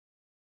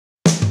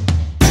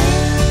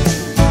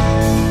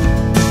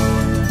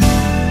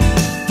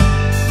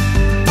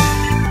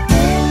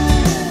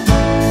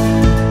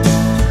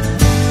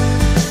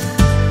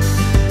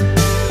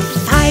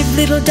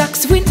little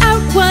ducks went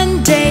out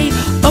one day,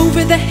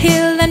 over the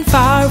hill and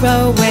far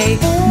away.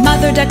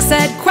 Mother duck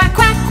said quack,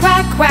 quack,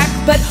 quack, quack,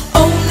 but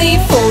only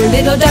 4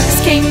 little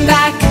ducks came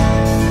back.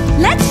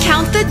 Let's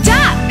count the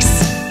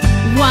ducks.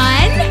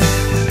 1,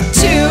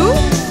 2,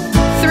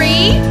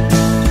 3,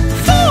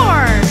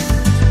 4.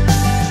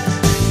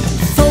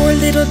 4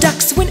 little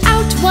ducks went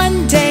out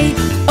one day,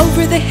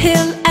 over the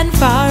hill and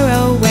far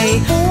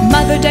away.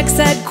 Mother duck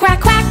said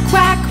quack, quack,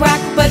 quack,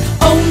 quack, but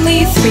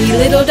only 3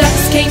 little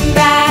ducks came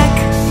back.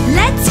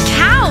 Let's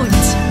count.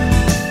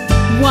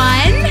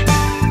 1,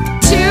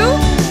 2,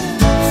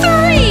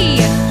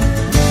 3.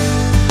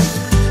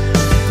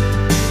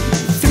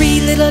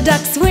 3 little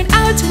ducks went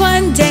out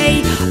one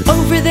day,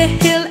 over the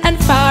hill and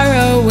far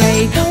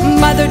away.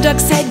 Mother duck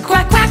said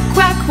quack, quack,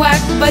 quack,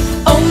 quack, but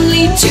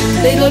only 2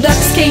 little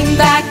ducks came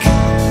back.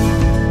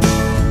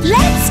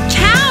 Let's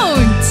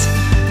count.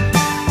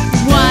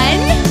 1,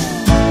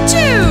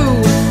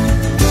 2.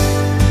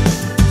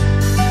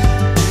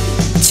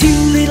 2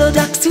 little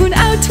ducks went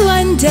out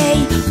one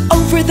day,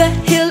 over the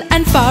hill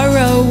and far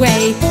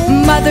away.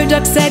 Mother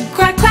duck said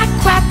quack, quack,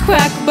 quack,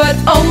 quack, but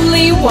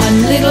only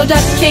 1 little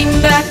duck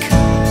came back.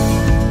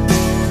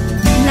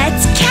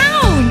 Let's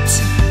count.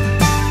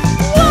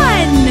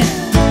 1.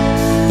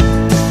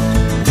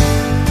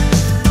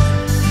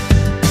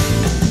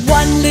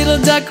 1 little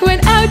duck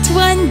went out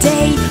one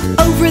day,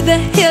 over the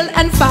hill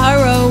and far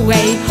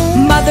away.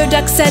 Mother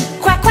duck said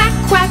quack, quack,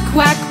 quack,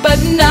 quack, but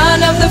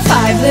none of the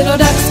 5 little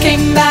ducks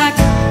came back.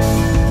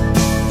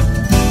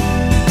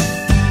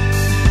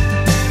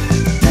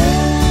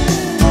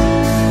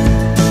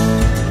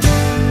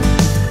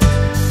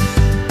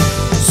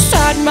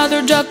 Sad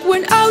Mother duck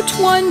went out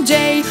one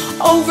day,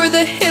 over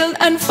the hill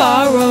and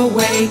far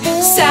away.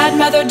 Sad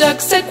Mother duck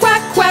said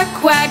quack, quack,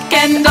 quack,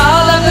 and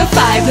all of the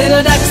 5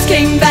 little ducks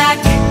came back.